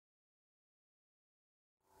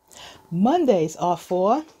Mondays are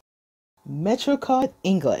for Metrocard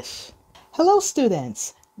English. Hello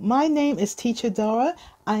students, my name is Teacher Dora.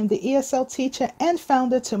 I am the ESL teacher and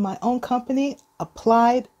founder to my own company,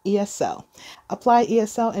 Applied ESL. Applied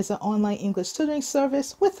ESL is an online English tutoring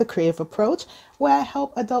service with a creative approach where I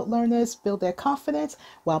help adult learners build their confidence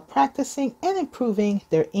while practicing and improving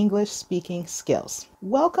their English speaking skills.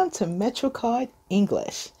 Welcome to Metrocard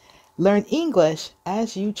English. Learn English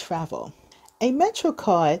as you travel. A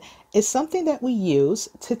Metrocard is something that we use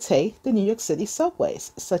to take the New York City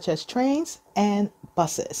subways, such as trains and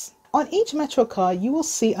buses. On each Metrocard, you will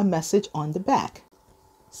see a message on the back,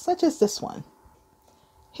 such as this one.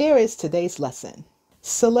 Here is today's lesson.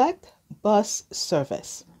 Select bus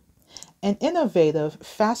service. An innovative,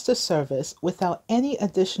 faster service without any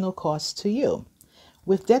additional cost to you.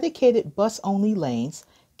 With dedicated bus-only lanes,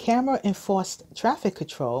 camera-enforced traffic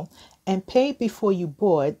control, and pay before you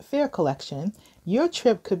board fare collection, your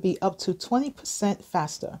trip could be up to 20%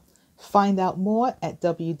 faster. Find out more at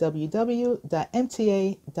www.mta.info.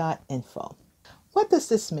 What does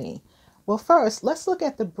this mean? Well, first, let's look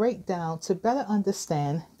at the breakdown to better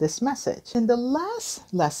understand this message. In the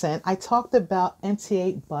last lesson, I talked about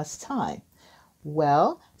MTA bus time.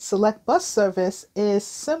 Well, select bus service is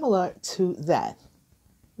similar to that,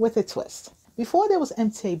 with a twist. Before there was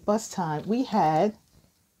MTA bus time, we had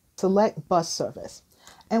select bus service.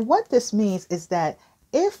 And what this means is that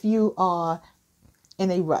if you are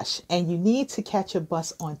in a rush and you need to catch a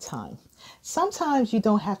bus on time, sometimes you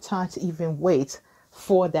don't have time to even wait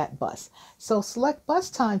for that bus. So select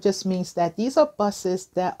bus time just means that these are buses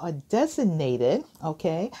that are designated,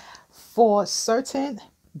 okay, for certain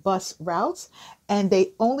bus routes, and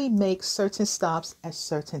they only make certain stops at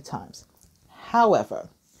certain times. However,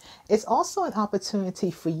 it's also an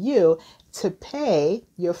opportunity for you to pay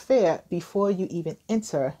your fare before you even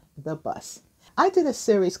enter the bus. I did a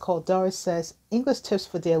series called Doris Says English Tips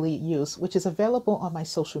for Daily Use, which is available on my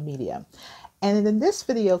social media. And in this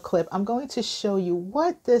video clip, I'm going to show you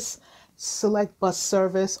what this select bus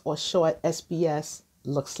service, or short SBS,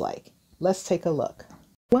 looks like. Let's take a look.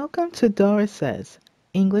 Welcome to Doris Says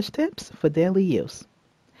English Tips for Daily Use.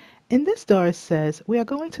 In this Doris Says, we are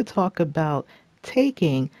going to talk about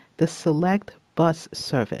taking the select bus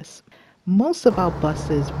service. Most of our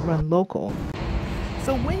buses run local.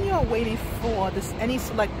 So when you're waiting for any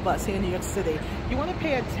select bus here in New York City, you want to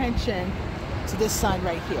pay attention to this sign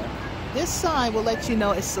right here. This sign will let you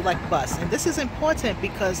know it's select bus. And this is important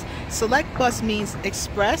because select bus means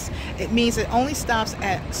express. It means it only stops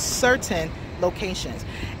at certain locations.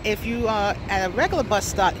 If you are at a regular bus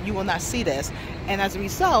stop, you will not see this. And as a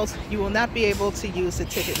result, you will not be able to use the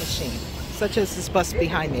ticket machine, such as this bus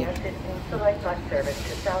behind me. Select bus service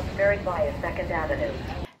to South Mary via 2nd Avenue.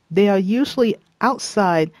 They are usually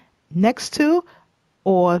outside, next to,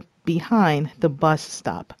 or behind the bus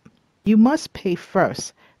stop. You must pay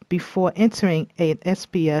first before entering an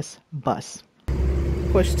SBS bus.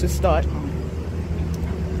 Push to start.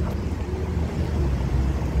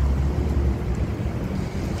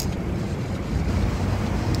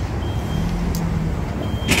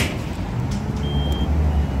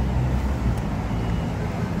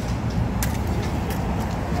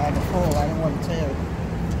 I didn't want to tell.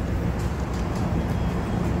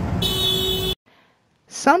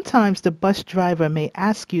 Sometimes the bus driver may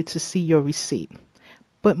ask you to see your receipt,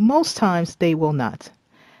 but most times they will not.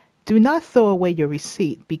 Do not throw away your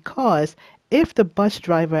receipt, because if the bus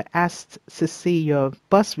driver asks to see your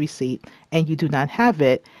bus receipt and you do not have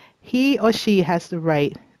it, he or she has the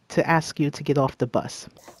right to ask you to get off the bus.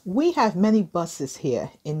 We have many buses here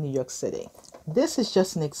in New York City. This is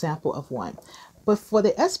just an example of one. But for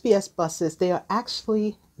the SBS buses, they are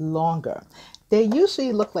actually longer. They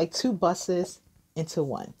usually look like two buses into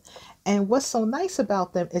one. And what's so nice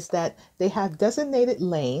about them is that they have designated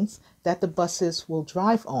lanes that the buses will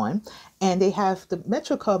drive on. And they have the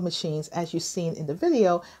Metrocard machines, as you've seen in the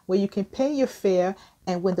video, where you can pay your fare.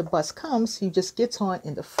 And when the bus comes, you just get on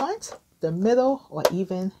in the front, the middle, or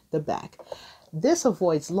even the back. This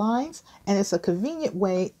avoids lines, and it's a convenient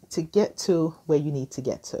way to get to where you need to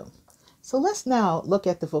get to. So let's now look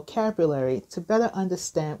at the vocabulary to better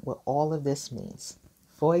understand what all of this means.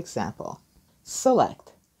 For example,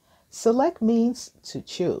 select. Select means to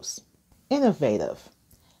choose. Innovative.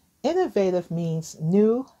 Innovative means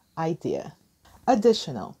new idea.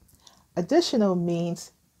 Additional. Additional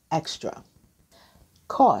means extra.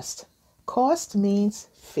 Cost. Cost means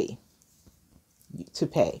fee, to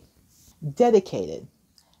pay. Dedicated.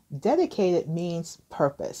 Dedicated means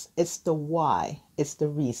purpose. It's the why. It's the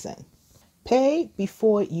reason. Pay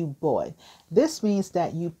before you board. This means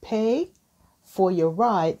that you pay for your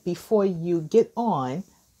ride before you get on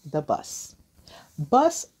the bus.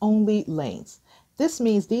 Bus only lanes. This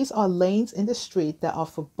means these are lanes in the street that are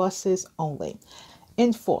for buses only.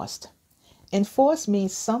 Enforced. Enforced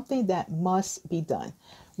means something that must be done.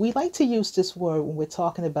 We like to use this word when we're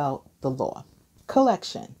talking about the law.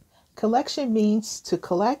 Collection. Collection means to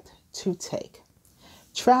collect, to take.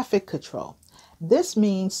 Traffic control. This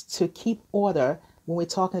means to keep order when we're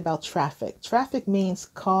talking about traffic. Traffic means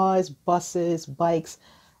cars, buses, bikes,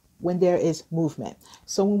 when there is movement.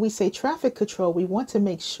 So when we say traffic control, we want to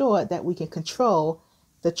make sure that we can control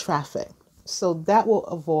the traffic. So that will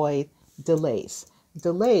avoid delays.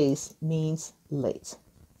 Delays means late.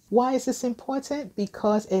 Why is this important?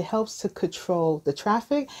 Because it helps to control the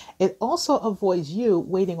traffic. It also avoids you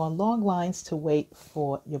waiting on long lines to wait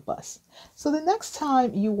for your bus. So the next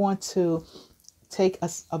time you want to take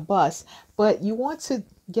a bus, but you want to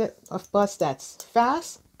get a bus that's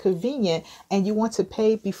fast, convenient, and you want to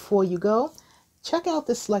pay before you go, check out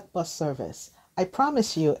the Select Bus service. I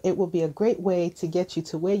promise you it will be a great way to get you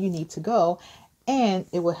to where you need to go, and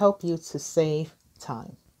it will help you to save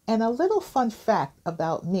time. And a little fun fact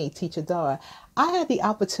about me, Teacher Dara, I had the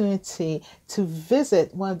opportunity to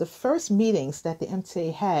visit one of the first meetings that the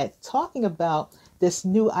MTA had talking about this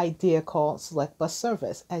new idea called Select Bus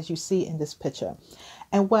Service, as you see in this picture.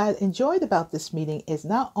 And what I enjoyed about this meeting is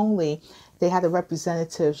not only they had a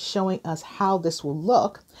representative showing us how this will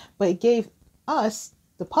look, but it gave us,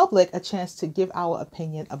 the public, a chance to give our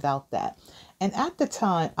opinion about that. And at the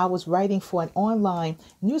time, I was writing for an online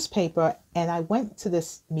newspaper, and I went to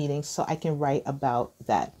this meeting so I can write about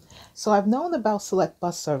that. So I've known about Select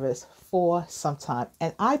Bus Service for some time,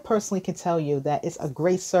 and I personally can tell you that it's a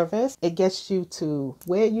great service. It gets you to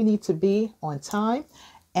where you need to be on time,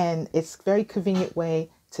 and it's a very convenient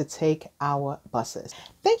way to take our buses.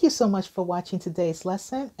 Thank you so much for watching today's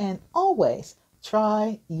lesson, and always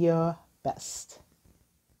try your best.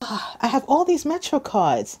 I have all these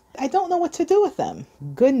Metrocards. I don't know what to do with them.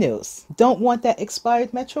 Good news. Don't want that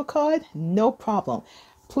expired Metrocard? No problem.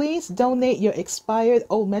 Please donate your expired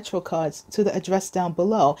old Metrocards to the address down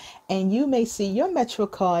below, and you may see your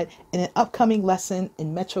Metrocard in an upcoming lesson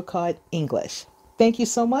in Metrocard English. Thank you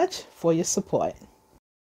so much for your support.